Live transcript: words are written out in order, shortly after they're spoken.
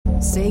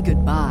Say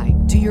goodbye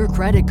to your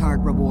credit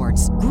card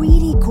rewards.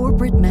 Greedy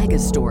corporate mega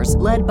stores,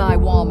 led by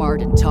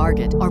Walmart and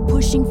Target, are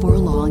pushing for a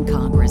law in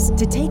Congress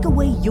to take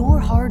away your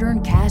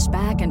hard-earned cash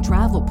back and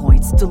travel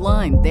points to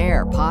line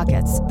their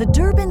pockets. The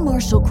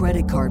Durbin-Marshall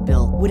credit card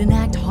bill would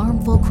enact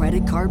harmful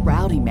credit card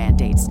routing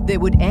mandates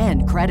that would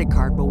end credit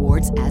card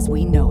rewards as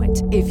we know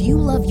it. If you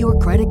love your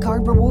credit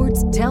card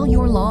rewards, tell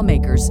your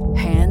lawmakers,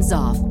 hands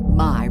off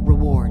my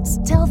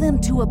rewards. Tell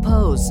them to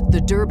oppose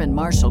the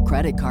Durbin-Marshall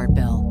credit card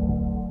bill.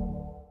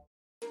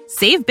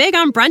 Save big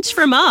on brunch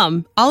for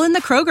mom, all in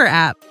the Kroger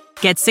app.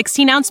 Get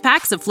 16-ounce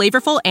packs of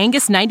flavorful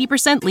Angus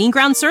 90% lean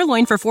ground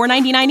sirloin for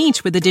 $4.99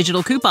 each with a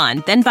digital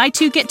coupon. Then buy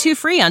 2, get 2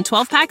 free on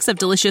 12 packs of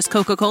delicious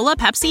Coca-Cola,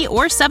 Pepsi,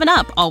 or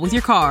 7-Up, all with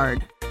your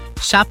card.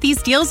 Shop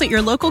these deals at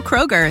your local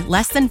Kroger,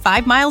 less than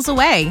 5 miles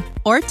away.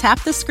 Or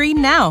tap the screen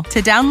now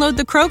to download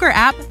the Kroger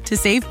app to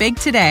save big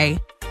today.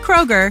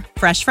 Kroger,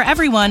 fresh for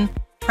everyone.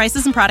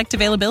 Prices and product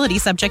availability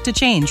subject to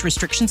change.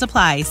 Restrictions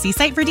apply. See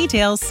site for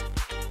details.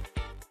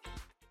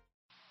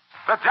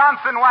 The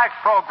Johnson Wax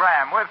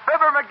Program with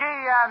Fibber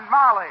McGee and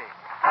Molly.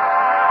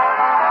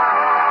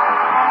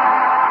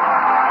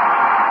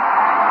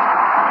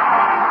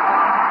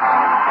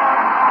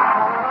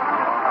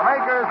 The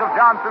makers of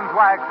Johnson's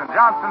Wax and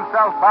Johnson's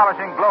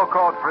Self-Polishing Glow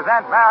Coat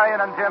present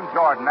Marion and Jim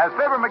Jordan as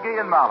Fibber McGee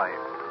and Molly,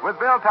 with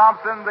Bill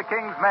Thompson, the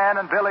King's Men,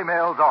 and Billy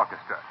Mills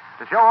Orchestra.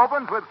 The show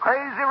opens with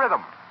Crazy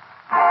Rhythm.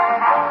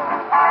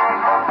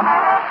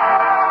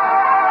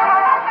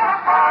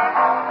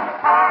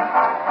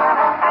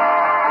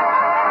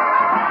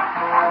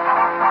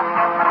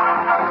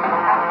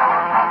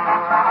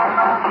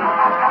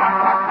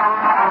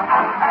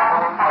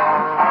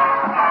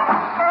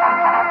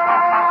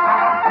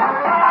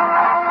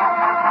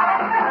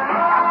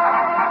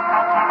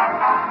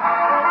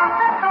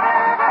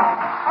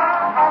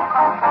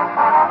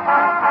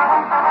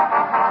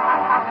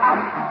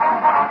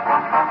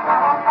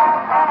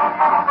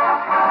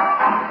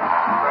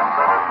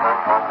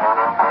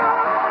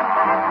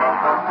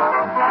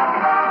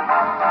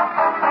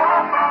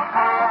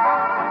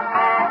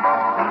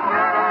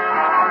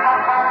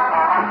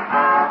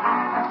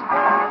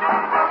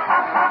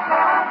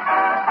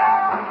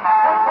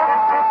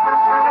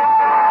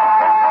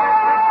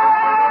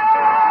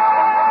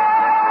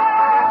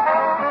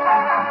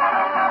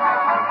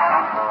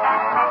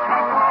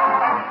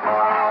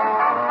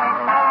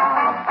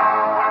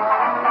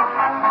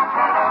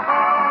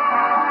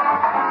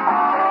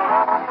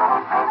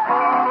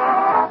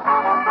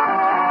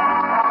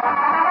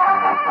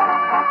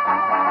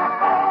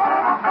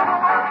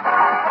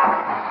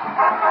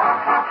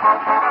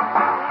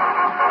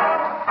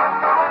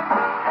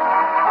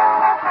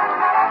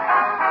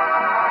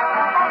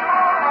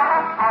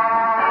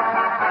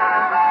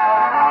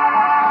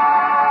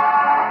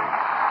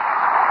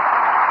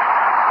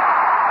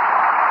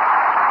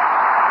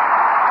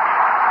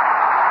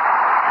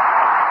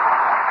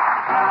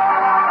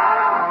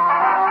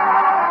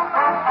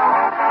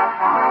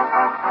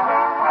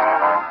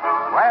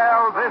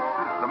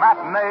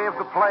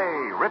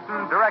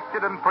 Written,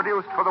 directed, and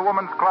produced for the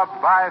Woman's Club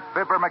by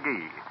Fibber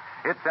McGee.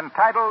 It's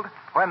entitled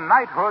When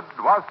Knighthood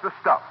Was the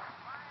Stuff,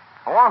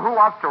 or Who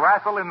Wants to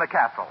Wrestle in the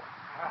Castle.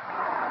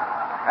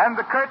 And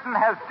the curtain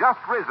has just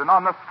risen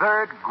on the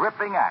third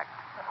gripping act,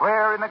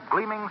 where in a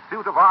gleaming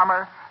suit of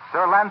armor,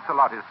 Sir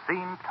Lancelot is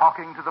seen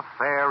talking to the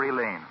fair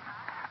Elaine.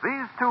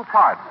 These two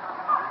parts,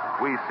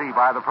 we see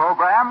by the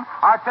program,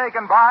 are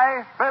taken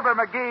by Fibber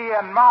McGee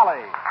and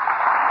Molly.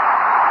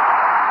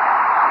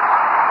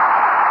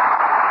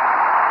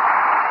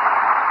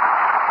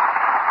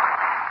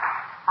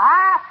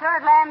 Sir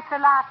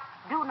Lancelot,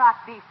 do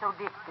not be so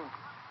distant.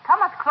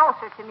 Come us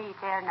closer to me,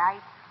 fair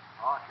knight.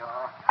 Oh,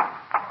 sure.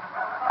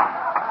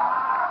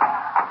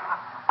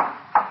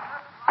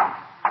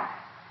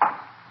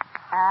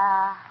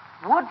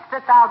 Wouldst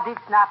that thou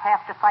didst not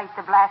have to fight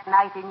the Black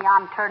Knight in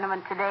yon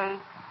tournament today?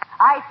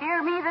 I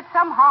fear me that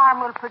some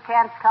harm will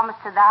perchance cometh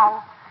to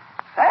thou.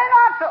 Say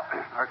not so,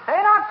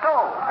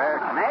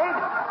 fair maid.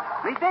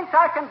 Methinks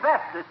I can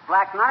vest this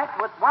Black Knight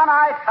with one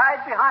eye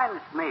tied behind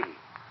me.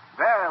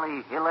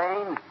 Verily,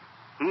 Elaine,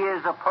 he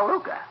is a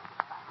palooka.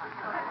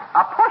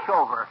 A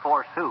pushover,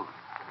 forsooth.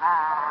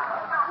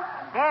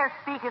 There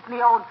speaketh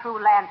me old true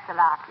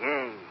Lancelot.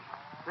 Yea.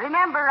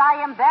 Remember,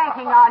 I am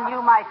banking on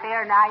you, my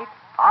fair knight.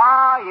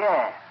 Ah,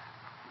 yes.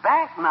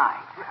 Bank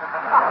night.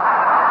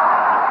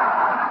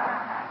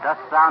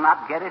 Dost thou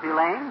not get it,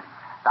 Elaine?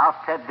 Thou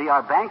said thee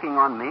are banking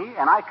on me,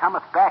 and I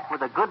cometh back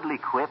with a goodly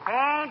quip.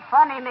 Ain't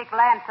funny, Mick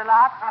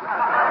Lancelot.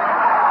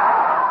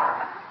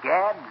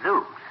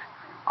 Gadzooks.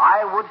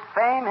 I would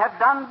fain have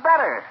done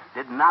better,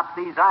 did not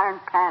these iron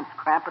pants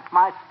cramp at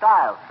my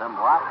style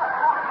somewhat.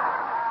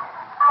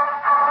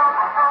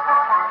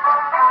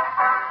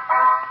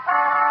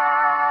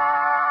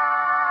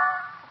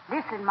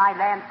 Listen, my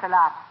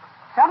Lancelot.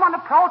 Someone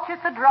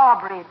approacheth the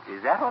drawbridge.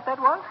 Is that what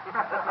that was?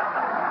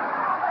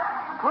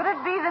 Could it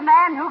be the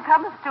man who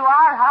cometh to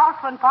our house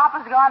when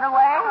Papa's gone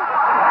away?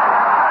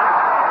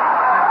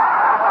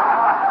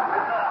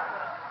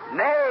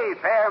 Nay,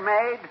 fair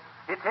maid,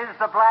 it is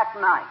the Black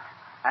Knight.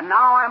 And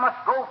now I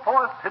must go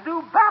forth to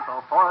do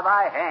battle for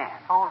thy hand.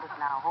 Hold it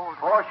now, hold it.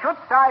 For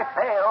shouldst I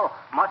fail,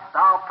 must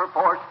thou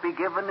perforce be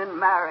given in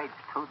marriage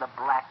to the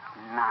Black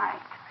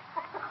Knight.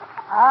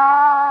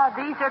 Ah,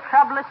 these are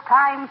troublous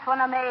times when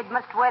a maid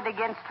must wed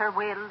against her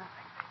will.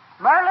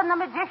 Merlin the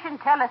magician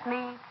telleth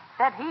me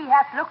that he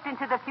hath looked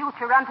into the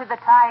future unto the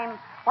time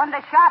when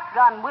the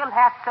shotgun will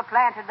have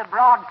supplanted the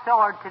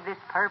broadsword to this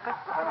purpose.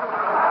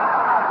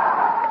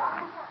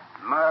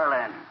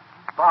 Merlin,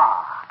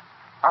 bah,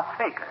 a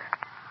faker,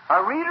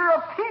 a reader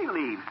of tea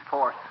leaves,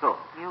 forsooth.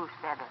 You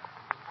said it.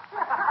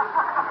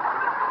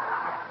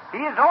 He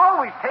is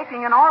always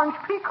taking an orange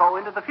pico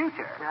into the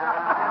future.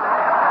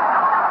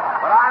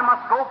 But I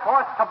must go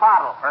forth to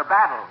battle,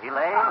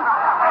 Elaine.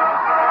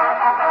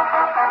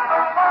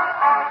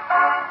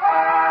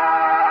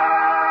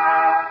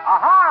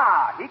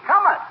 Aha! He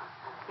cometh.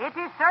 It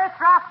is Sir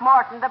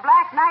Throckmorton, the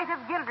Black Knight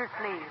of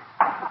Gildersleeve.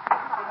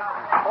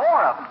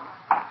 4 of them.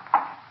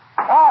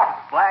 Oh,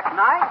 Black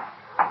Knight.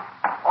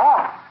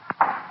 Oh.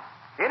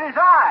 It is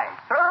I,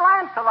 Sir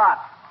Lancelot,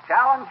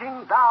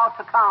 challenging thou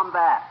to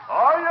combat.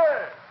 Oh,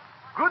 yes.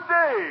 Good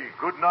day,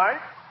 good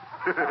night.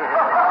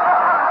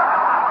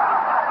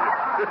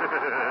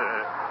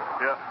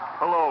 Yeah.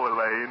 Hello,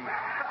 Elaine.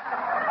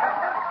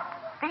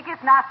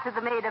 Speakest not to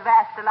the maid of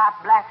Astolat,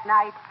 Black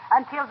Knight,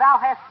 until thou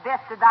hast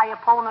bested thy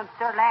opponent,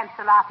 Sir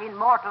Lancelot, in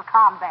mortal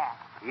combat.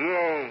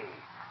 Yea.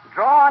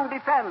 Draw and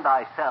defend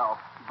thyself,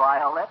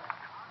 Violet.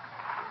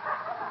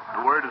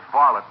 The word is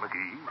varlet,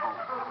 McGee.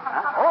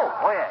 Huh? Oh,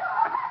 yes.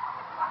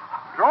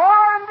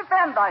 Draw and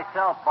defend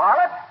thyself,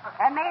 Violet.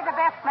 And may the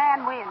best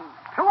man win.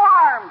 To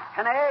arms,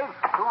 Knave,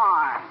 to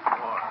arms.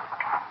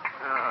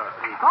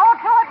 Go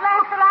to it,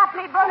 Lancelot,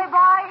 me bully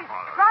boy.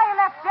 Try a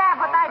left jab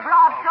with thy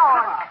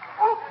broadsword.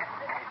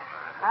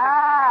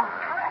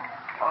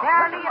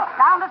 Verily, it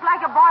sounded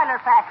like a boiler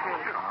factory.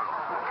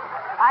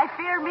 I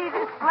fear me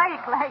this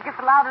flake is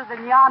louder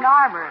than yon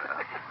armor.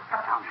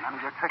 None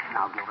of your tricks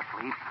now,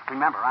 Gildersleeve.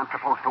 Remember, I'm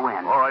supposed to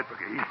win. All right,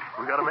 McGee.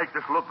 We got to make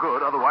this look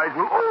good, otherwise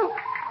we'll... Oh!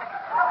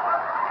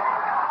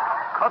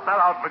 Cut that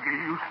out, McGee.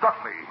 You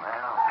stuck me.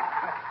 Well,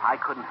 I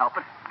couldn't help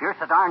it. You're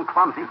so darn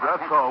clumsy.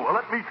 That's so. Well,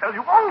 let me tell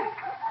you... Oh!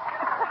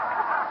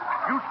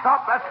 You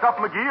stop that stuff,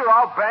 McGee, or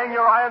I'll bang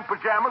your iron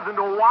pajamas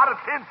into a wad of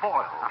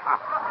tinfoil.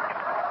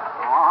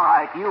 All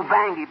right, you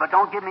bangy, but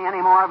don't give me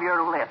any more of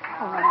your lip.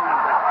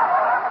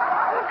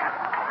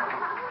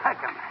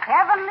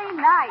 Heavenly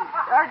night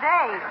or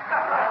day.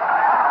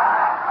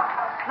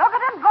 Look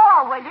at him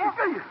go, will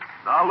you?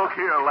 Now, look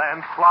here,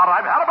 Lancelot.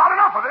 I've had about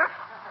enough of this.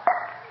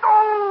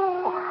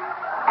 Oh!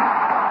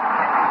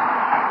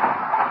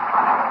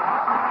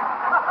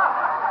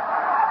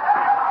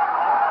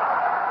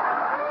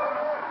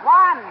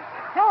 One,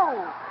 2,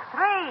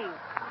 3,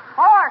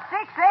 4,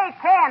 6,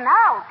 8, 10.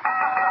 Out.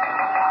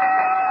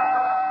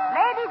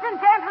 Ladies and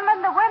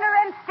gentlemen, the winner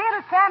and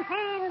still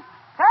champion,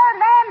 Sir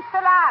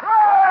Lancelot.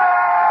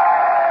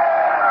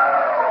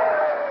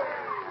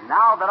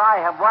 Now that I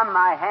have won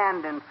thy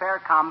hand in fair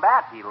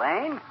combat,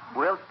 Elaine,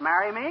 wilt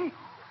marry me?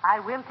 I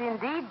wilt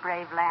indeed,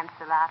 brave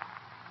Lancelot.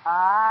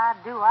 Ah,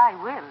 do I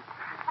wilt.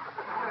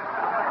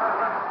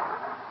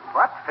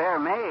 What, fair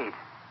maid?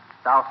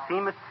 Thou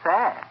seemest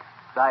sad.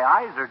 Thy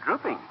eyes are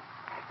drooping.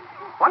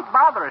 What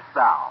botherest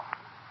thou?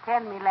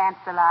 Tell me,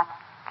 Lancelot,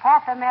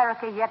 hath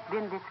America yet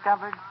been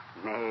discovered?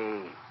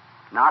 Nay,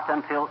 not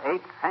until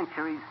 8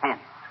 centuries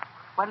hence.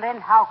 Well, then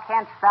how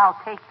canst thou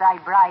take thy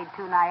bride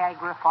to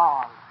Niagara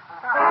Falls?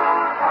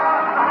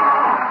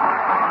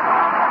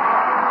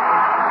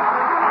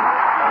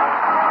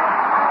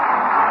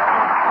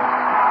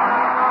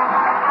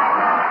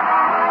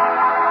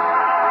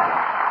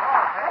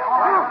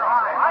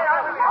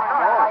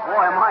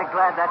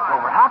 Glad that's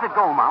over. How'd it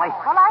go, Molly?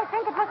 Well, I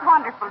think it was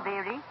wonderful,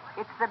 dearie.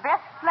 It's the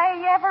best play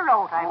you ever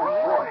wrote, I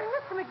believe. Oh,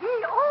 Mr.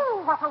 McGee,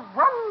 what a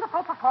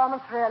wonderful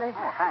performance, really.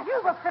 Oh, thanks.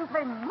 You were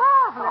simply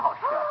marvelous. Oh,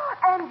 sure.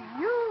 And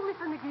you,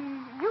 Mr.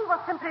 McGee, you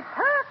were simply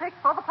perfect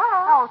for the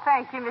part. Oh,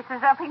 thank you, Mrs.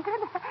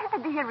 Uppington.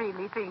 Do you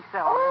really think so?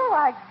 Oh,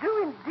 I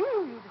do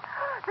indeed.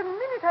 The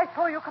minute I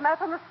saw you come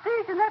out on the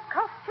stage in that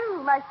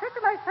costume, I said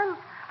to myself,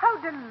 how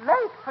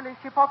delightfully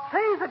she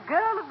portrays a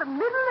girl of the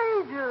Middle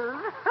Ages.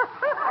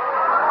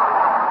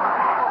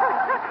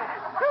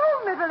 So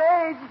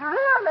middle-aged,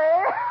 really.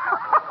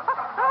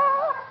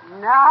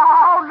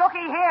 Now,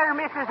 looky here,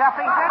 Mrs.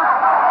 Uppington.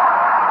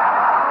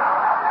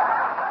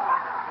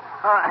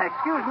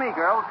 Excuse me,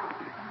 girls.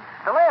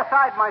 To lay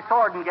aside my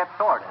sword and get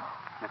sworded,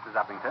 Mrs.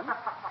 Uppington.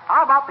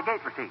 How about the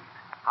gate receipts?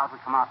 How'd we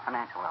come out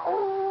financially?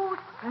 Oh,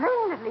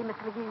 splendidly,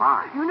 Mr. McGee.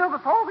 Fine. You know,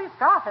 before we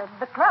started,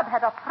 the club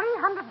had a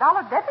 $300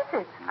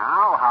 deficit.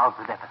 Now, how's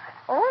the deficit?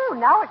 Oh,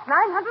 now it's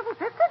 $950.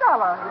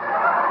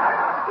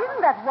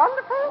 Isn't that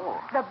wonderful?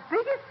 Oh. The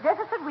biggest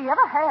deficit we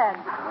ever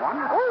had.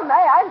 Wonderful. Oh, my,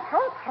 I'm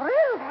so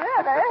thrilled,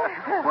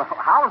 really. Well,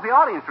 how was the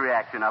audience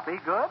reaction, Uppy?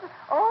 Good?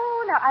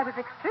 Oh, now, I was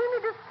extremely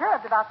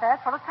disturbed about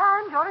that for a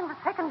time during the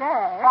second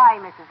act.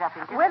 Why, Mrs.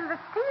 Uppington? Well, the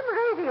steam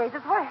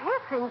radiators were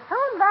hissing so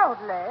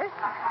loudly,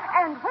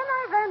 and when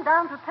I ran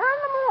down to turn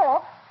them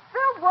off,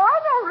 there were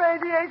no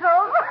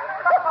radiators.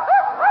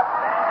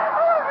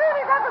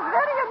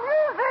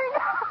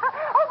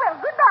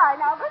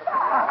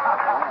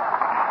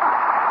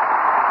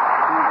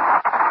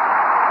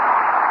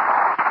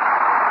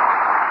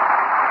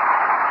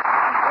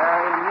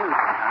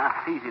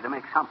 easy to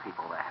make some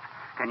people laugh.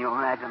 Can you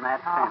imagine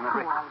that? Oh,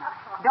 well,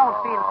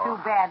 don't feel too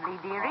badly,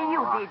 dearie.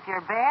 You did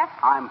your best.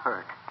 I'm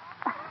hurt.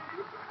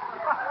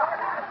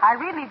 I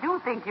really do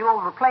think you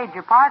overplayed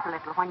your part a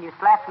little when you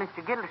slapped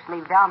Mr.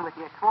 Gildersleeve down with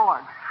your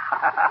sword.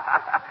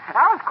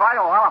 That was quite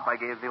a wallop I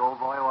gave the old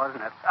boy,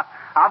 wasn't it?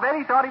 I'll bet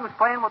he thought he was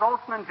playing with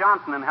Olson and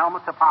Johnson in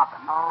Helmets a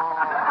Poppin'.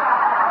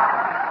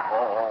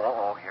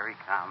 Oh, here he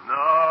comes.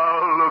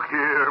 Now, look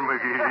here,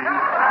 McGee.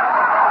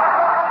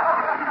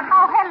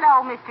 Oh,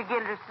 hello, Mr.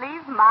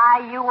 Gildersleeve.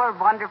 My, you were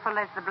wonderful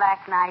as the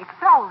Black Knight.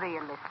 So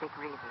realistic,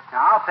 really.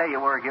 Now, I'll say you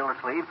were,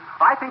 Gildersleeve.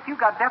 I think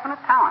you've got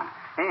definite talent.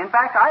 In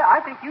fact, I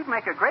think you'd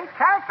make a great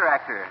character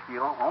actor if you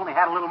only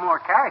had a little more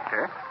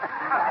character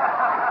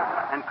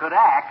and could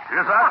act.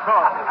 Is that so?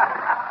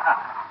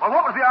 Well,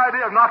 what was the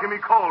idea of knocking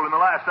me cold in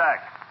the last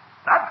act?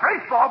 That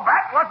baseball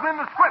bat wasn't in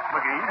the script,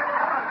 McGee.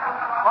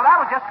 Well, that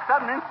was just a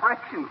sudden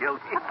inspiration,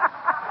 Gildy.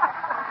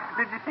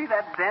 Did you see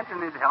that dent in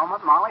his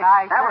helmet, Molly?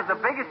 That was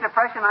the biggest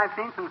depression I've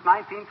seen since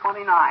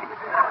 1929.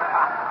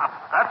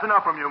 That's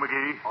enough from you,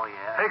 McGee. Oh,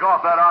 yeah? Take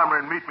off that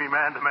armor and meet me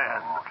man to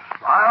man.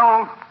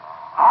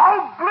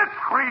 I'll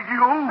blitzkrieg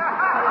you.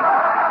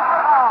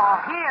 Oh,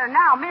 here,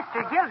 now,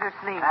 Mr.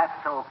 Gildersleeve.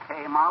 That's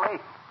okay,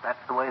 Molly. That's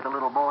the way the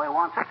little boy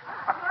wants it.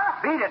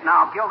 Beat it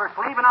now,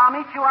 Gildersleeve, and I'll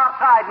meet you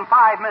outside in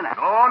 5 minutes.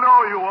 Oh,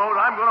 no, you won't.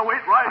 I'm going to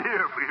wait right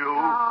here for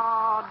you.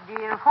 Oh,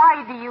 dear.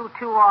 Why do you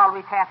two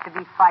always have to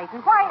be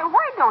fighting? Why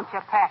don't you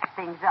patch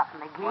things up,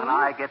 McGee? When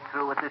I get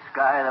through with this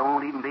guy, they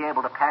won't even be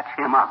able to patch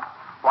him up.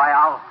 Why,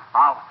 I'll...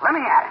 Let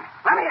me at him.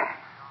 Let me...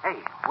 Hey,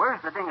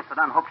 where's the dingus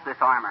that unhooks this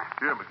armor?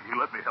 Here, McGee,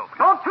 let me help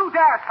you. Don't you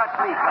dare touch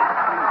me.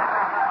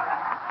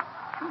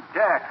 Don't you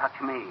dare touch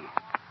me.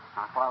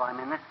 Not while I'm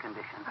in this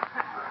condition.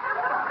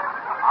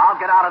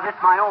 I'll get out of this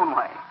my own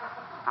way.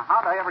 Now,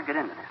 how'd I ever get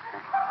into this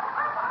thing?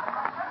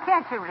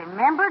 Can't you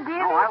remember,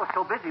 dear? No, I was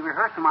so busy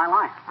rehearsing my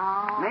line.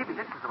 Oh. Maybe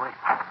this is the way.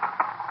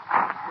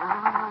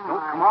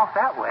 Don't come off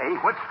that way.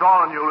 Quit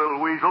stalling, you little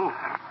weasel.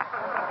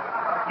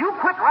 You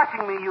quit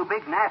rushing me, you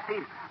big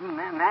nasty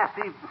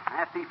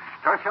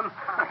stursham.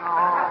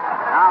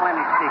 Now, let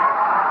me see.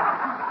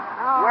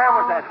 Where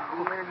was that?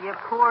 Dear, you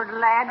poor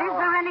lad. Is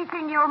there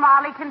anything your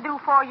Molly can do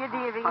for you,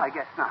 dearie? I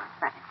guess not.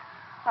 Thanks.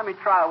 Let me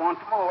try once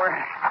more.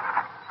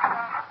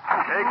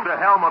 Take the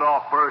helmet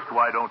off first,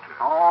 why don't you?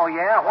 Oh,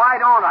 yeah? Why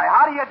don't I?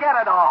 How do you get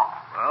it off?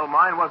 Well,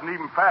 mine wasn't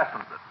even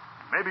fastened.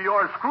 Maybe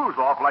yours screws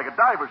off like a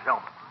diver's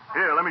helmet.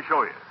 Here, let me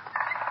show you.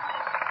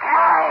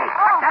 Hey,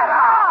 cut that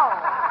out!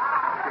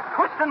 You're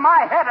twisting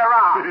my head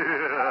around.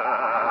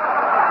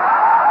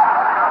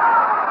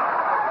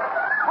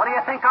 What do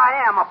you think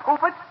I am, a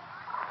poopet?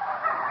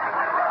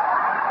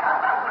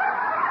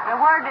 The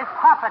word is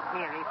puppet,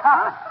 dearie.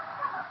 Puppet. Huh?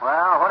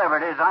 Well, whatever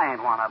it is, I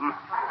ain't one of them.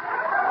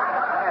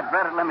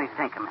 Dad-ratted, let me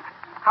think a minute.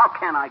 How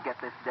can I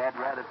get this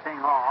dad-ratted thing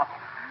off?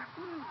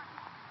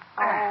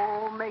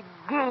 Oh,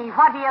 McGee,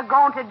 what are you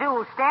going to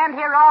do? Stand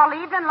here all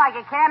evening like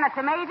a can of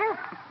tomatoes?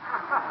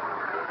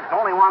 There's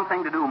only one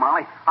thing to do,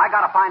 Molly. I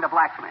gotta find a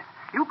blacksmith.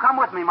 You come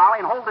with me, Molly,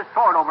 and hold this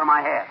sword over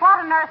my head. What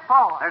on earth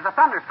for? There's a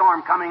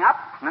thunderstorm coming up,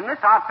 and in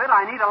this outfit,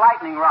 I need a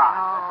lightning rod.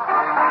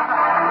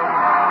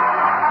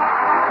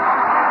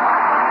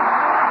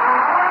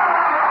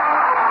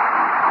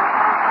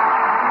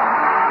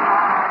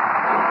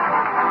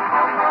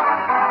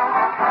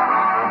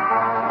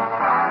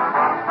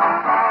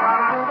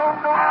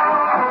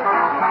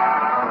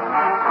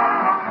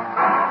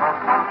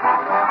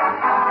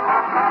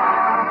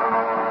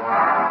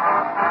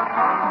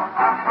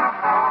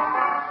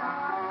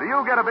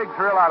 Get a big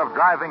thrill out of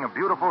driving a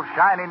beautiful,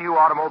 shiny new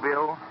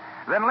automobile?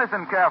 Then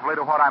listen carefully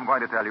to what I'm going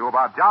to tell you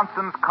about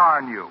Johnson's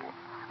Car New.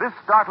 This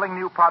startling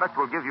new product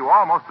will give you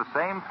almost the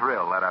same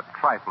thrill at a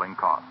trifling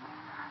cost.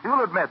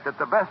 You'll admit that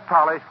the best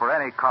polish for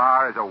any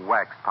car is a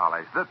wax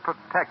polish that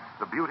protects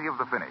the beauty of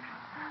the finish.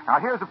 Now,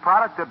 here's a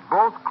product that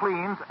both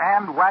cleans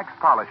and wax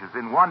polishes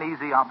in one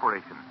easy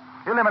operation.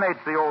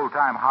 Eliminates the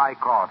old-time high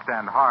cost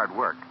and hard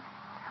work.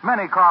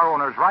 Many car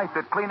owners write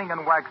that cleaning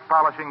and wax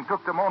polishing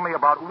took them only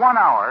about 1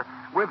 hour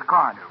with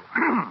Car New.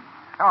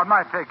 Now, it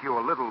might take you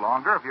a little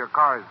longer if your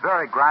car is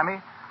very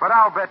grimy, but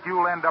I'll bet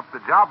you'll end up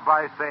the job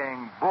by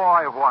saying,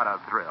 boy, what a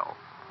thrill.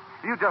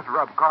 You just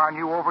rub Car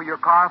New over your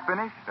car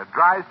finish, it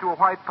dries to a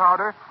white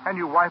powder, and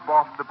you wipe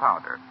off the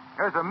powder.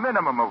 There's a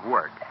minimum of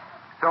work.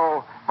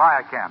 So, buy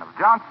a can of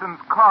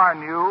Johnson's Car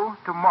New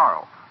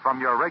tomorrow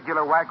from your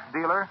regular wax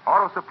dealer,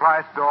 auto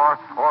supply store,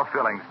 or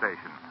filling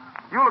station.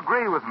 You'll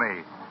agree with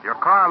me. Your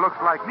car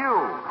looks like new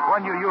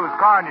when you use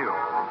Car New.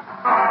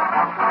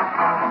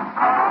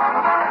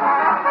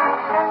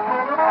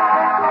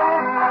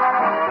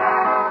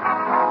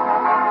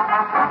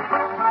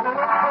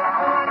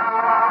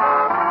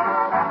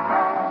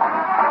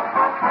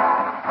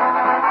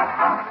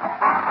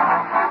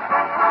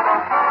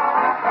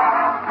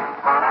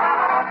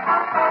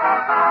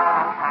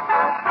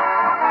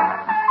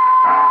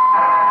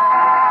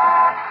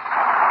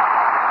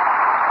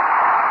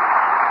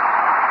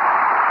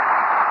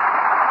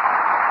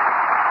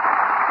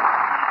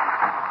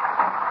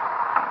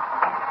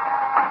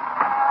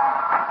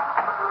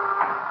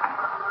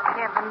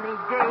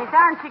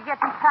 aren't you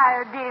getting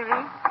tired,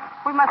 dearie?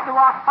 We must have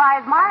walked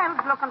 5 miles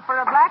looking for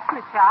a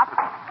blacksmith shop.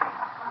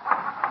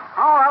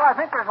 Oh, well, I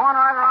think there's one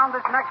right around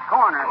this next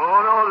corner. Oh,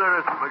 no,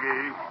 there isn't,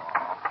 McGee.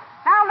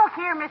 Now, look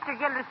here, Mr.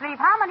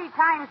 Gildersleeve. How many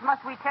times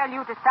must we tell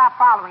you to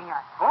stop following us?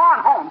 Go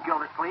on home,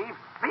 Gildersleeve.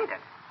 Beat it.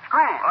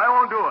 Scram. I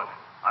won't do it.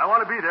 I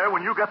want to be there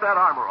when you get that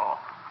armor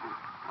off.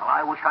 Well,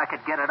 I wish I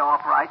could get it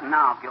off right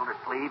now,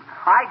 Gildersleeve.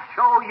 I'd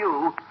show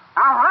you.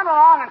 Now run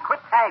along and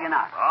quit tagging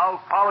us. I'll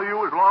follow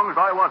you as long as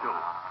I want to.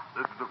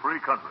 This is a free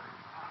country.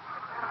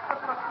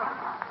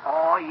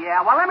 Oh,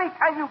 yeah. Well, let me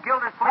tell you,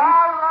 Gildersleeve.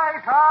 All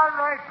right.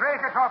 Break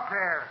it up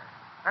there.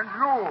 And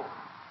you,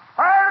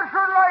 where's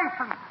your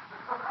license?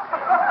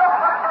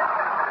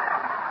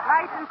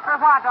 License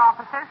for what,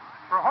 officer?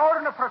 For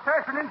holding a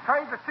procession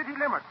inside the city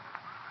limits.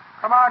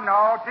 Come on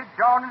now, dig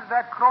down into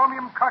that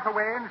chromium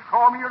cutaway and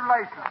show me your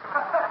license.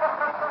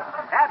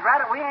 Dad,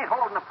 rat it, we ain't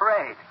holding a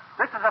parade.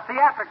 This is a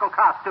theatrical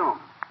costume.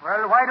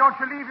 Well, why don't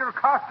you leave your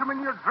costume in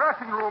your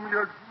dressing room,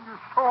 you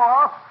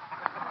show-off?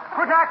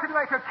 Quit acting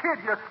like a kid,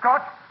 you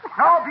scut.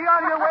 Now be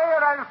on your way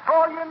or I'll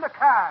throw you in the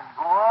can.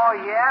 Oh,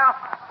 yeah?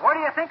 Where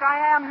do you think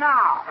I am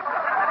now?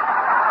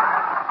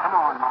 Come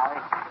on,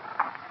 Molly.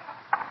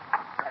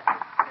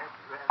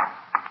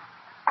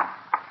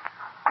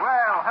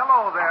 Well,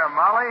 hello there,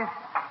 Molly.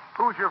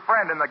 Who's your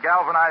friend in the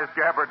galvanized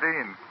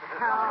gabardine?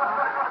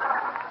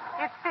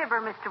 It's Fibber,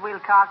 Mr.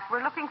 Wilcox.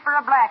 We're looking for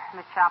a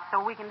blacksmith shop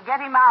so we can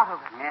get him out of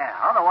it. Yeah,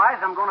 otherwise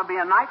I'm going to be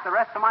a knight the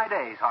rest of my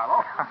days,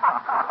 Harlow.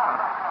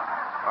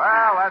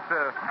 Well, that's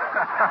a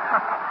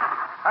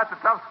that's a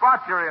tough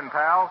spot you're in,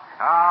 pal.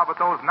 Ah, but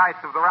those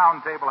Knights of the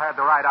Round Table had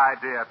the right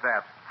idea at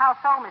that. How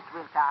so, Mr.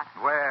 Wilcox?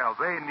 Well,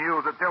 they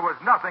knew that there was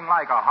nothing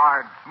like a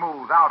hard,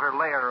 smooth outer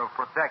layer of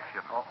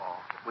protection. Uh-oh.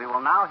 We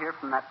will now hear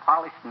from that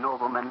polished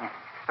nobleman,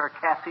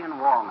 Circassian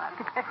Walnut.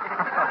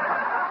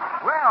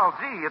 Well,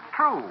 gee, it's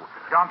true.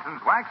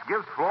 Johnson's Wax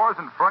gives floors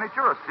and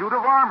furniture a suit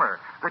of armor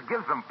that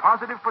gives them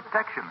positive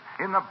protection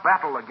in the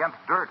battle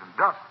against dirt and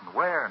dust and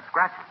wear and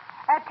scratches.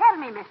 Tell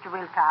me, Mr.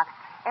 Wilcox,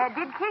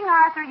 did King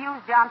Arthur use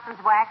Johnson's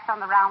Wax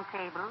on the round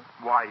table?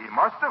 Why, he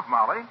must have,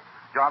 Molly.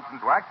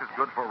 Johnson's Wax is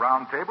good for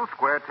round tables,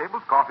 square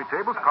tables, coffee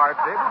tables, card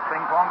tables,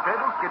 ping-pong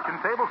tables, kitchen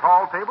tables,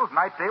 hall tables,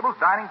 night tables,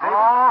 dining tables.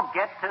 Oh,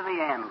 get to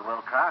the end,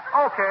 Wilcox.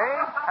 Okay,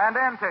 and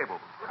end tables.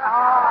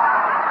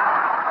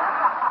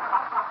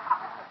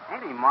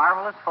 Ain't he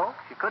marvelous, folks?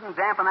 You couldn't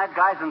dampen that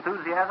guy's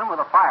enthusiasm with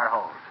a fire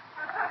hose.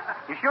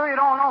 You sure you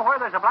don't know where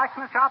there's a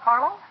blacksmith shop,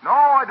 Harlow? No,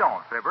 I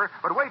don't, Fibber.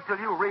 But wait till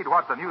you read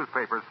what the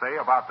newspapers say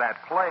about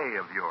that play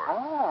of yours.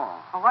 Oh.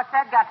 Well, what's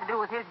that got to do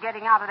with his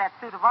getting out of that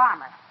suit of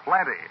armor?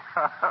 Plenty.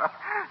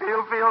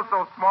 He'll feel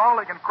so small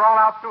he can crawl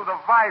out through the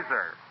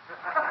visor.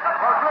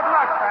 Well, good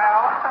luck,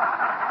 pal.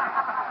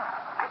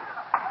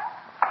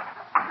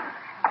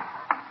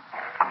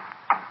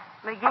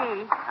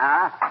 McGee,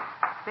 Huh?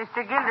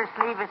 Mr.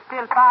 Gildersleeve is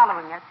still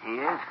following us. He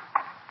is?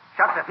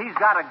 Shucks, if he's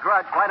got a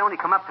grudge, why don't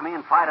he come up to me and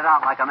fight it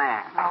out like a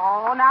man?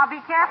 Oh, now be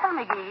careful,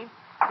 McGee.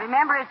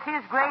 Remember, it's his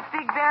great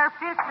big bare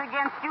fist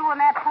against you and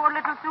that poor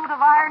little suit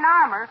of iron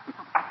armor.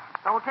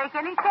 Don't take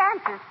any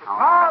chances.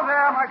 Oh,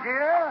 there, my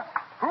dear.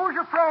 Who's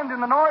your friend in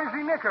the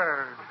noisy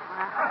knickers?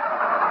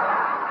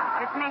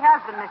 It's me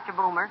husband, Mr.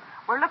 Boomer.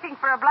 We're looking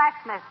for a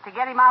blacksmith to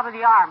get him out of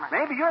the armor.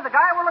 Maybe you're the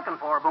guy we're looking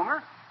for,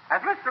 Boomer.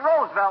 As Mr.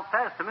 Roosevelt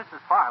says to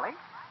Mrs. Farley,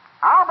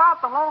 how about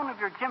the loan of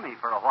your Jimmy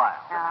for a while?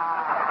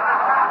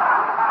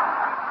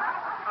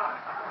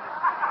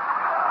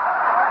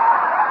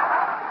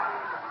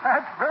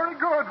 That's very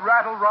good,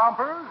 Rattle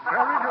Rompers.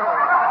 Very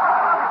good.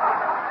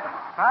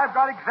 I've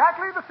got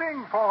exactly the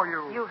thing for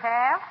you. You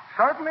have?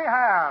 Certainly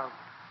have.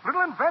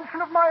 Little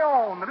invention of my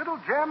own, the little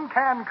gem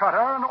can cutter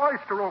and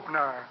oyster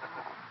opener.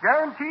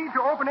 Guaranteed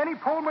to open any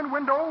Pullman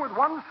window with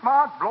one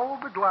smart blow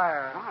of the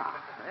glass. Oh,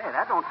 hey,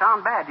 that don't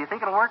sound bad. Do you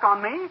think it'll work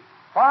on me?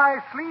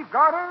 Why, sleeve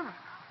garters,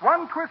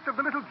 one twist of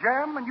the little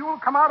gem and you'll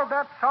come out of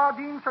that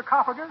sardine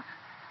sarcophagus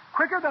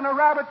quicker than a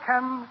rabbit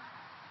can...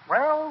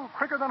 Well,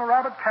 quicker than a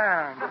rabbit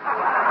can.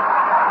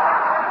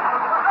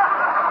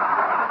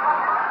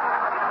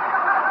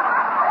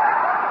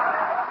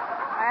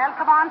 Well,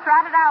 come on,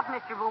 trot it out,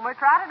 Mr. Boomer.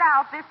 Trot it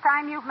out. This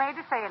time you've made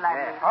a sale, I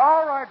believe.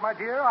 All right, my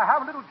dear. I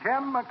have a little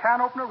gem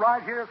can opener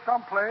right here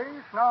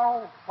someplace.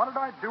 Now, what did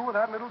I do with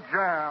that little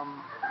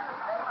gem?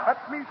 Let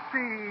me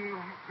see.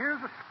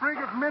 Here's a sprig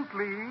of mint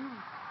leaves,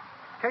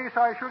 in case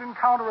I should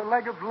encounter a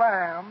leg of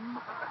lamb.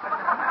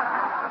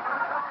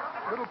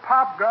 Little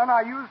pop gun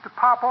I used to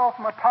pop off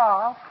my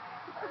pop.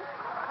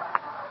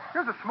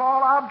 Here's a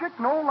small object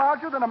no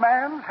larger than a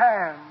man's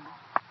hand.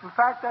 In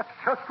fact, that's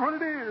just what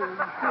it is.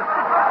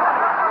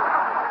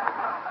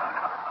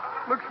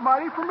 Looks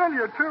mighty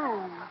familiar,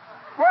 too.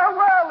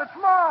 Well, it's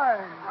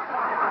mine.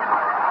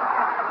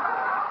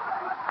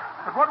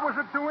 But what was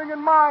it doing in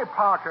my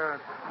pocket?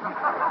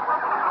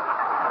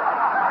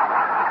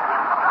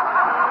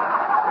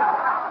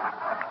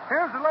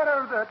 Here's a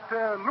letter that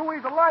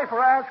Louis the Lifer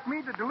asked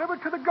me to deliver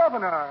to the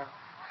governor.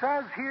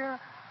 Says here,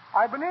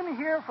 I've been in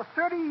here for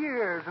 30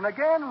 years, and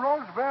again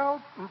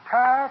Roosevelt and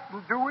Taft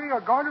and Dewey are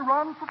going to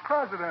run for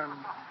president.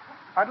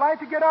 I'd like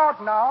to get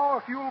out now,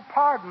 if you'll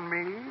pardon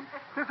me.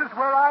 This is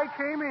where I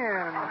came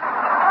in.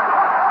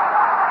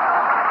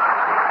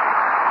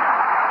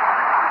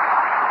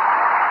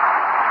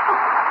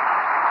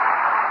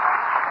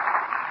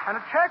 And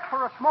a check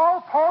for a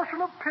small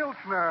portion of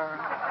Pilsner.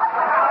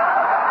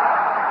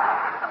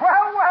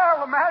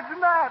 Well, imagine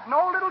that.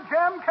 No little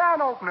gem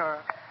can opener.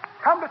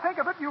 Come to think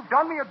of it, you've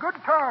done me a good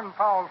turn,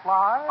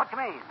 Foulfly. What do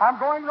you mean? I'm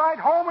going right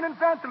home and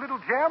invent the little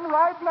gem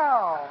right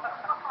now.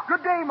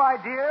 Good day, my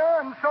dear,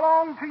 and so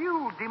long to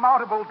you,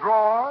 demountable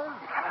drawers.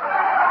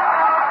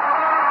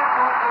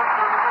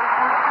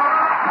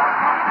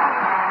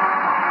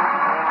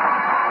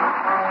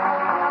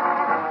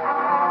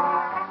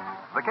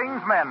 The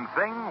King's Men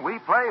sing We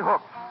Play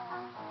Hoops.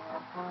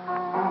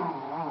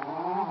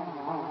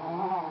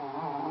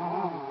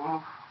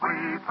 We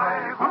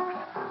play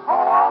hoops. Oh,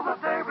 all the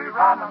day we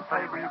run and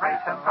play. We race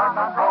and run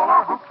and roll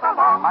our hoops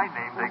along. My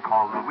name they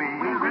call Louis.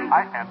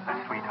 I am the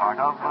sweetheart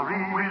of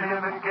Marie. We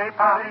live in gay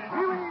Paris.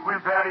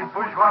 We're very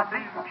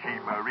bourgeoisie. She,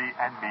 Marie,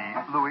 and me,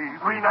 Louis.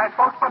 We nice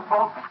folks, but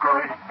folks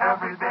screwy.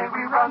 Every day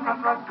we run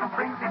and run to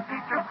bring the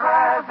teacher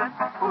present.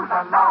 Ooh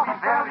la la, he's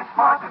very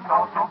smart and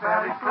also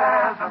very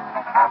pleasant.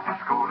 After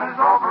school is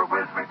over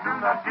with, we do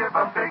not give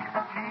a big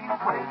cheese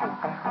play.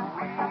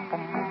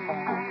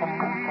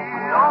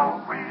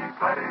 We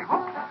play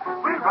hoops.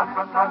 We run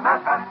as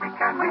fast as we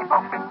can. We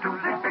bump into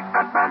the big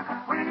fat man.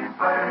 We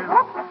play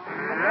hoops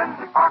in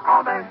the park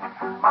all day.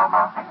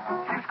 Mama,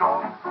 she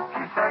scold.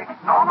 She say,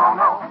 no, no,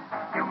 no.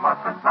 You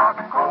mustn't knock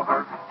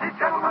over the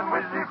gentleman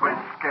with the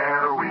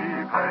whisker. We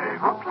play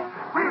hoops.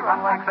 We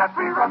run like that.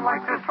 We run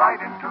like this. Right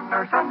into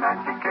Nurse and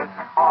Nancy Kiss.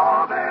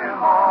 All day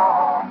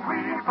long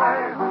we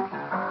play hoops.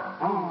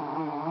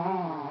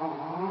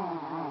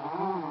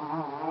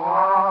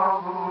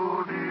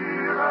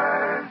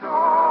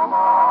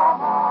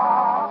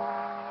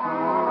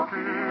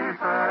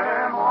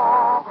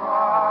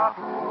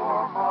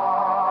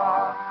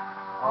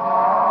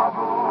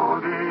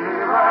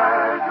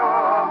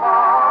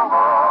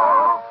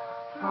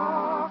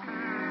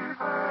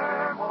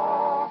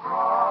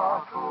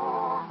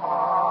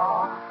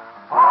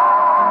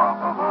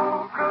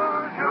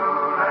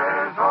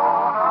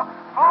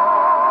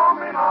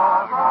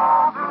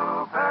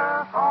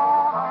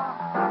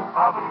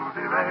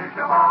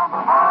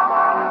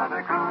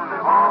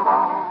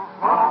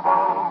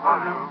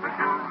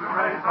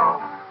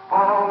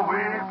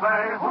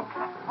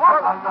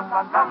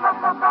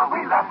 We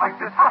laugh like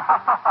this, ha ha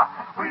ha ha.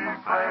 We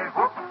play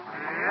whoop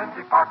in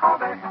the park all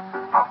day.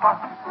 Papa,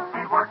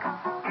 he work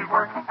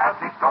at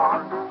the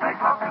store.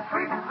 Make love to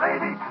sweet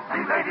lady. The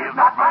lady is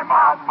not my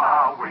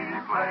mama. We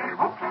play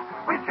whoop.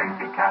 We chase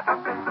the cat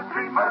up in the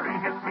tree. Marie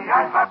hits me,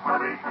 I slap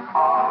Marie.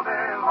 All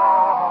day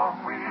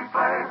long we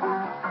play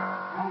whoop.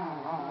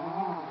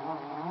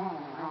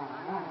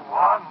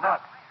 One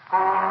nut.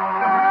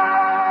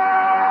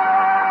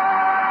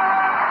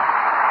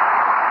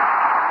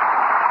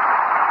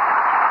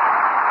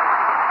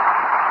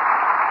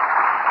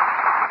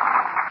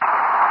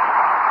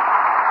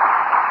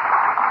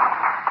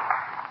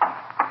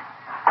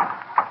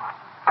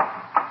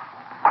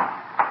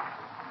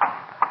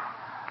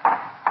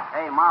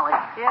 Molly.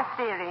 Yes,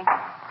 dearie.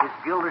 Is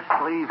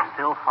Gildersleeve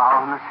still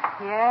following us?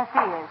 Yes,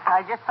 he is.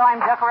 I just saw him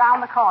duck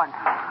around the corner.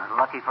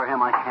 Lucky for him,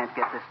 I can't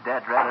get this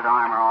dead ratted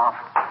armor off.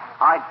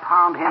 I'd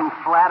pound him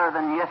flatter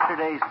than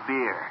yesterday's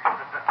beer.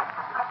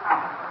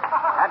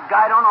 That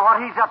guy don't know what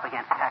he's up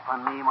against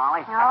tackling me,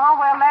 Molly. Oh,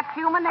 well, that's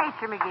human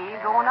nature,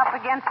 McGee, going up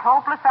against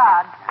hopeless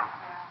odds.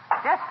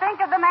 Just think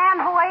of the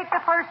man who ate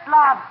the first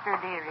lobster,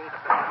 dearie.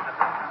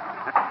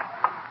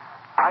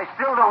 I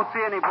still don't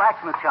see any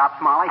blacksmith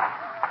shops, Molly.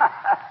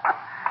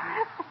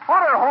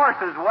 What are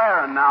horses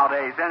wearing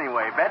nowadays,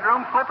 anyway?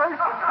 Bedroom slippers?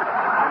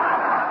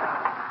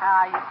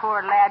 Ah, you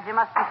poor lad. You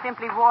must be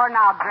simply worn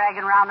out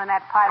dragging around in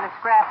that pile of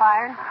scrap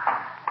iron.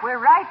 We're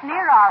right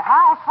near our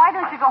house. Why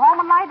don't you go home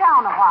and lie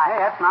down a while?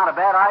 Hey, that's not a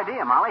bad idea,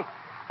 Molly.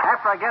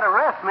 After I get a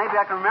rest, maybe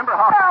I can remember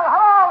how... Well,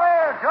 hello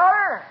there,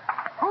 daughter.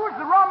 Who's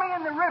the rummy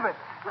in the rivets?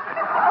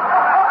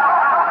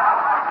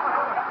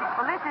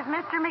 Well, this is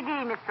Mr.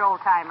 McGee, Mr.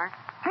 Oldtimer.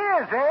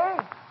 Cheers, eh?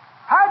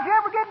 How'd you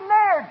ever get in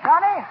there,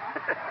 Johnny?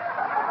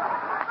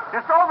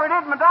 Just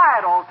overdid my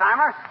diet,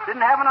 old-timer.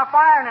 Didn't have enough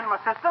iron in my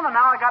system, and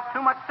now I got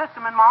too much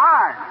system in my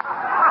iron.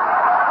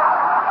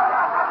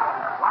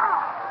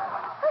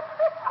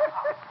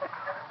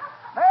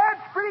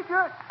 That's pretty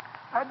good.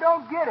 I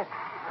don't get it.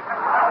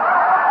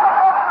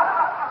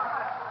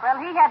 Well,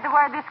 he had to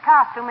wear this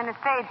costume in a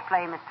stage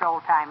play, Mr.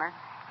 Oldtimer.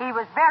 He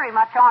was very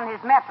much on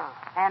his mettle,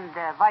 and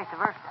vice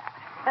versa.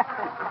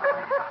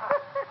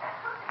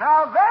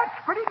 Now, that's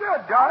pretty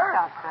good, daughter.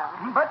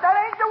 But that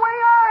ain't the way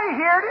I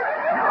heard it.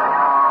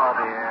 Oh,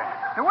 dear.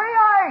 The way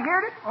I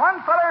heard it,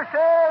 one feller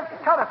says,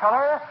 t'other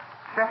feller,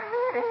 say,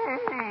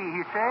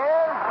 he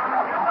says,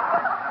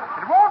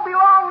 it won't be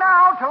long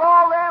now till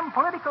all them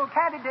political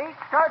candidates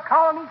start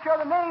calling each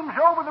other names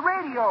over the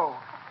radio.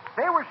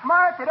 They were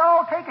smart, they'd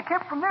all take a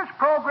tip from this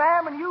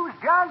program and use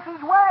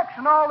Johnson's wax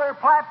in all their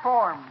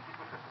platforms.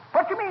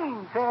 What you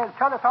mean, says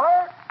t'other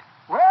feller?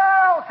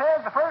 Well,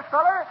 says the first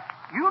feller,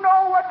 you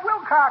know what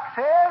Wilcox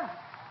says.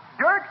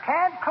 Dirt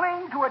can't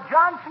cling to a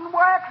Johnson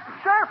wax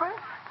surface.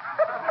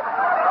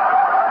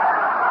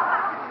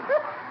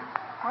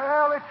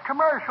 Well, it's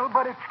commercial,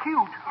 but it's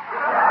cute.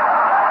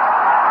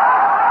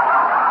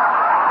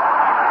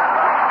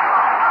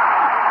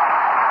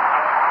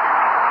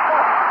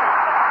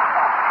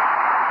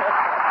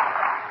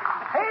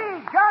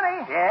 Hey,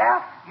 Johnny.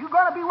 Yeah? You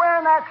gonna be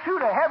wearing that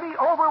suit of heavy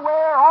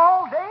overwear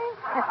all day?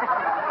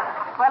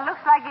 Well,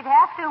 looks like you'd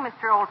have to,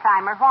 Mr.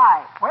 Oldtimer.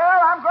 Why?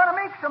 Well, I'm going to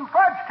make some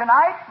fudge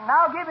tonight, and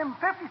I'll give him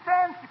 50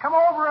 cents to come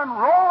over and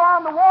roll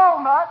on the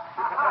walnuts.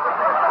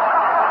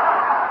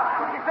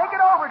 You think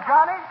it over,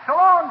 Johnny. So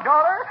long,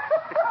 daughter.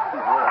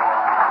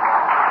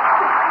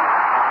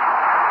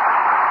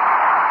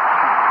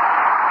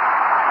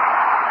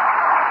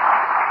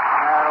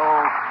 That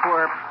old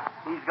twerp.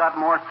 He's got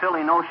more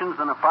silly notions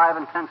than a 5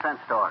 and 10 cent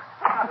store.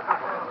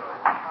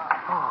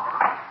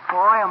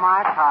 Boy, am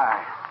I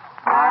tired.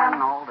 Tired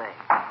all day.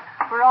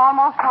 We're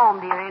almost home,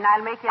 dearie, and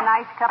I'll make you a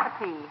nice cup of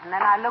tea. And then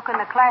I'll look in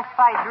the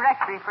classified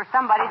directory for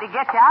somebody to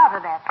get you out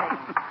of that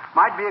thing.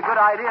 Might be a good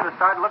idea to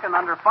start looking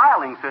under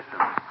filing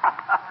systems.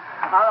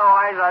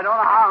 Otherwise, I don't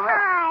know how I'm...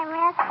 Hi,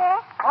 mister.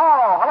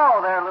 Oh,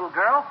 hello there, little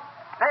girl.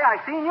 Say, I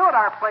seen you at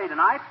our play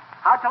tonight.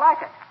 How'd you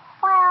like it?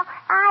 Well,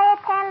 I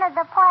attended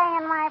the play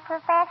in my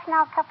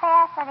professional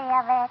capacity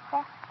of it.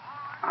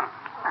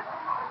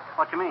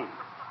 What you mean?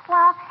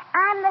 Well,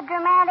 I'm the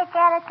dramatic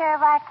editor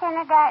of our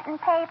kindergarten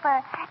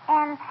paper,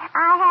 and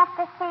I have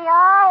to see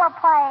all the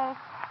plays,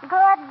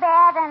 good,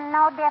 bad, and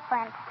no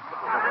different.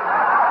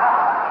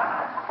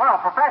 Well,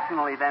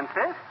 professionally then,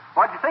 sis,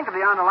 what'd you think of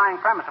the underlying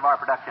premise of our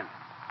production?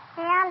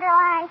 The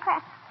underlying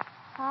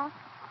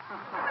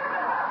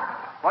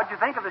What'd you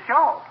think of the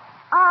show?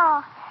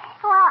 Oh,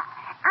 well,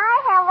 I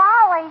have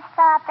always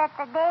thought that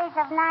the days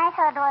of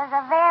knighthood was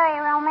a very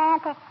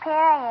romantic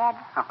period.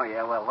 Oh,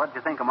 yeah, well, what'd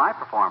you think of my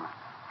performance?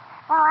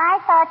 Well, I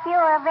thought you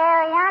were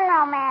very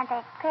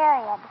unromantic,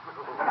 period.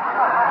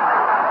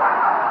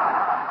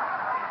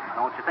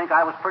 Don't you think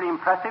I was pretty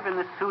impressive in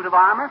this suit of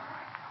armor?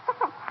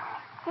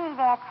 Gee,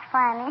 that's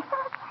funny.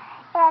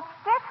 That's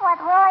just what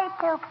Roy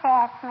Toops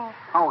asked me.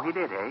 Oh, he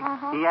did, eh?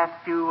 Mm-hmm. He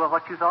asked you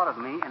what you thought of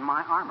me in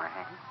my armor,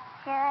 eh?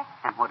 Sure.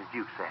 And what did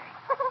you say?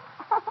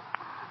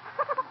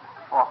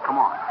 Oh, come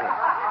on, sis.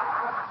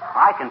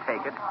 I can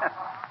take it.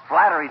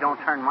 Flattery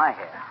don't turn my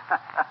head.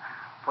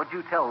 What'd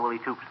you tell Willie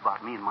Toops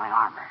about me and my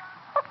armor?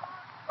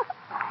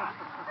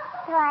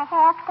 Do I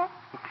have to?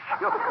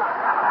 Sure.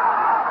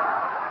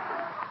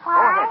 Well,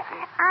 Go ahead,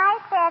 sis. I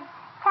said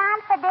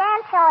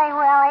confidentially,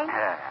 Willie.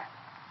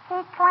 He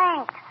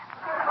clinks.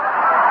 That's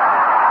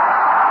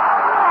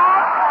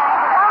right.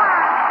 Go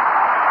on.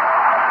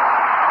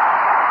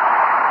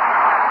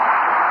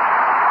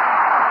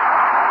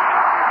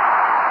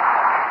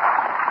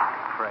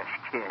 Fresh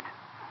kid.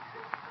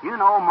 You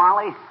know,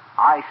 Molly,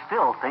 I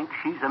still think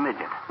she's a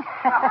midget.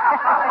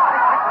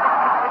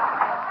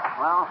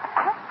 Well,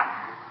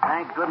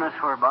 thank goodness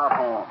we're about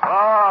home.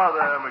 Ah,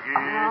 there, McGee.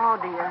 Oh,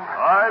 dear.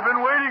 I've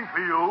been waiting for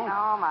you.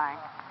 Oh, my.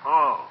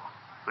 Oh,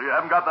 so you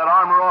haven't got that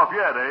armor off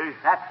yet, eh?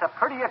 That's a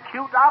pretty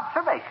acute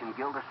observation,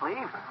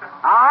 Gildersleeve.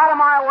 Now, out of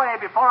my way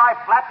before I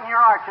flatten your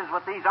arches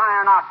with these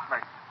iron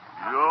Oxfords.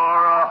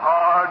 You're a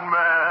hard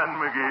man,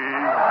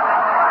 McGee.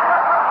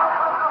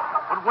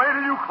 But wait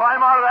till you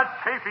climb out of that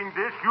chafing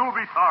dish, you'll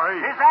be sorry.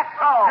 Is that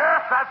so?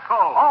 Yes, that's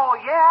so. Oh,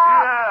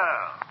 yeah?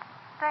 Yeah.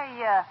 Say,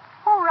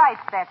 who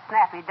writes that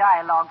snappy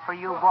dialogue for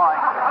you, boy?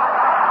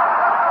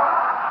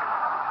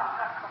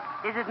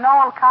 Is it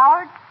Noel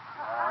Coward?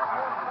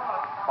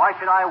 Why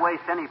should I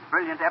waste any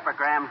brilliant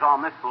epigrams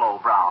on this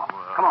lowbrow?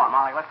 Come on,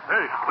 Molly, let's...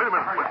 Hey, wait a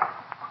minute. Wait.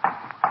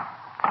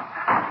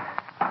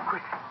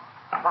 Quick,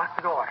 lock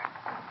the door.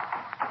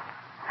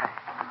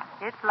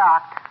 It's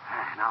locked.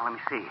 Now, let me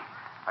see.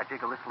 I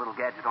jiggle this little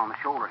gadget on the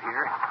shoulder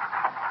here,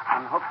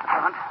 unhook the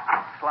front,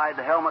 slide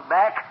the helmet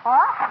back.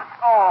 What?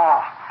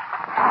 Oh!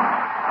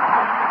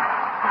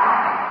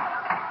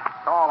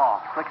 It's all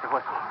off. Click the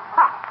whistle.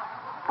 Ha!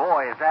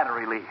 Boy, is that a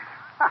relief.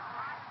 Ha!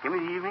 Give me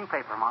the evening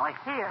paper, Molly.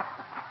 Here.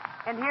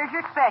 And here's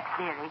your specs,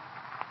 dearie.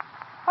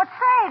 But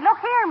say, look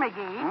here,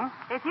 McGee.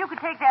 If you could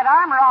take that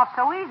armor off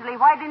so easily,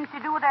 why didn't you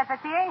do it at the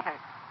theater?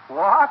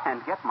 What?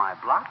 And get my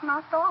block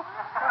knocked off?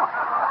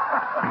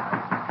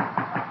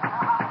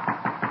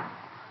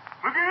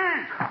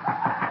 McGee!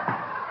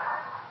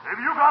 Have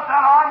you got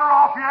that armor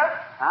off yet?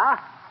 Huh?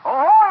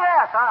 Oh,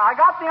 yes. I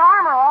got the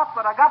armor off,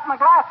 but I got my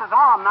glasses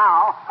on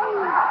now.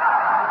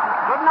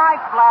 Good night,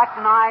 Black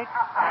Knight.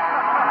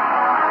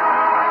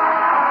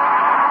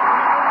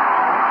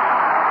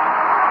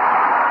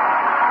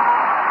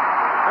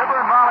 Fibber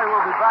and Molly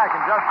will be back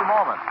in just a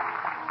moment.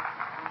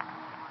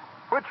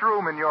 Which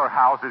room in your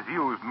house is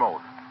used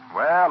most?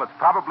 Well, it's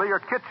probably your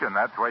kitchen.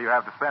 That's where you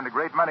have to spend a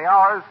great many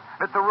hours.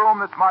 It's a room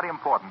that's mighty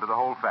important to the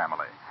whole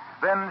family.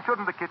 Then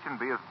shouldn't the kitchen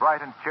be as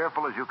bright and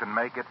cheerful as you can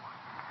make it?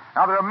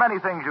 Now, there are many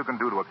things you can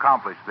do to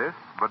accomplish this,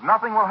 but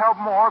nothing will help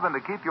more than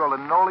to keep your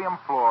linoleum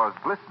floors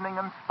glistening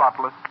and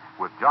spotless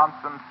with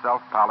Johnson's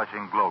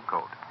self-polishing Glow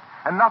Coat.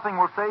 And nothing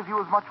will save you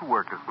as much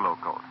work as Glow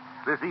Coat.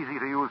 This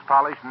easy-to-use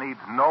polish needs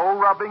no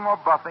rubbing or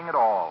buffing at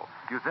all.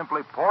 You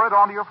simply pour it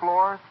onto your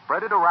floor,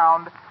 spread it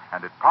around,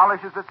 and it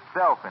polishes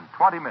itself in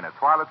 20 minutes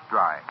while it's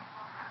drying.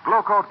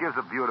 Glow Coat gives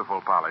a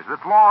beautiful polish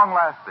that's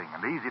long-lasting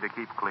and easy to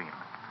keep clean.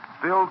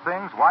 Spilled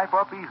things wipe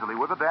up easily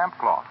with a damp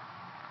cloth.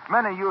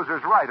 Many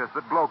users write us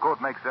that Glow Coat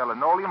makes their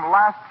linoleum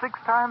last 6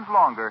 times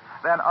longer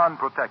than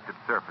unprotected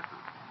surfaces.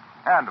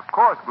 And, of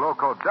course, Glow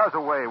Coat does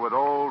away with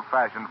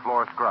old-fashioned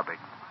floor scrubbing.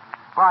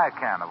 Buy a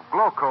can of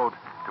Glow Coat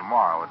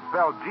tomorrow. It's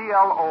spelled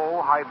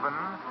GLO-COAT.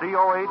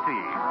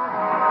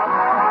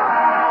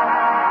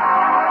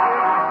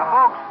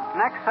 Folks,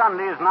 next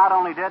Sunday is not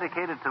only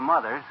dedicated to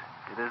mothers,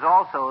 it is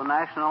also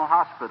National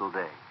Hospital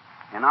Day,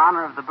 in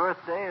honor of the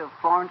birthday of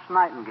Florence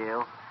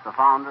Nightingale, the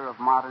founder of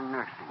modern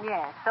nursing.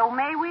 Yes, so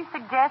may we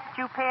suggest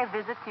you pay a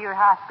visit to your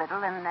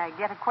hospital and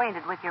get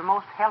acquainted with your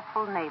most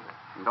helpful neighbor.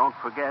 And don't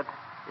forget,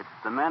 it's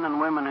the men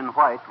and women in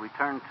white we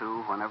turn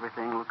to when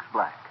everything looks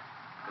black.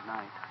 Good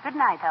night. Good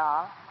night,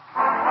 all.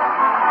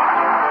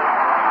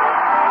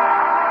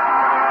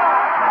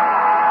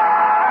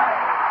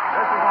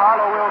 This is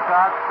Harlow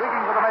Wilcox,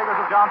 speaking for the makers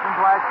of Johnson's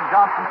Wax and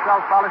Johnson's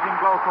Self-Polishing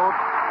Glow Coat,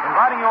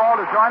 inviting you all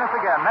to join us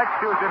again next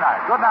Tuesday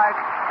night. Good night.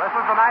 This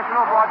is the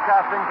National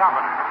Broadcasting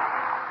Company.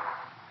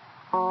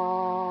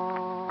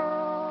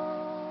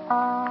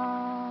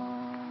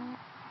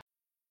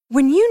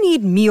 When you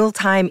need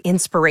mealtime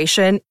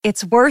inspiration,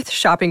 it's worth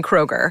shopping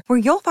Kroger, where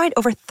you'll find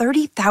over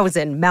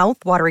 30,000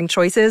 mouth-watering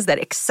choices that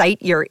excite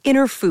your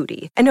inner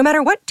foodie. And no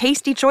matter what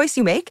tasty choice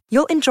you make,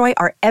 you'll enjoy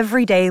our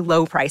everyday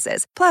low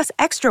prices, plus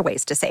extra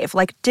ways to save,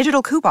 like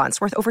digital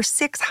coupons worth over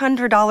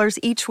 $600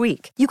 each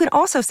week. You can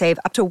also save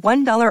up to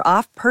 $1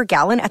 off per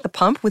gallon at the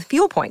pump with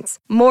fuel points.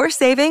 More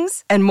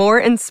savings and more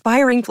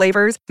inspiring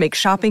flavors make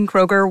shopping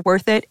Kroger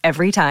worth it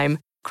every time.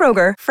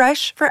 Kroger,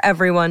 fresh for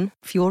everyone.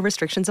 Fuel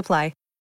restrictions apply.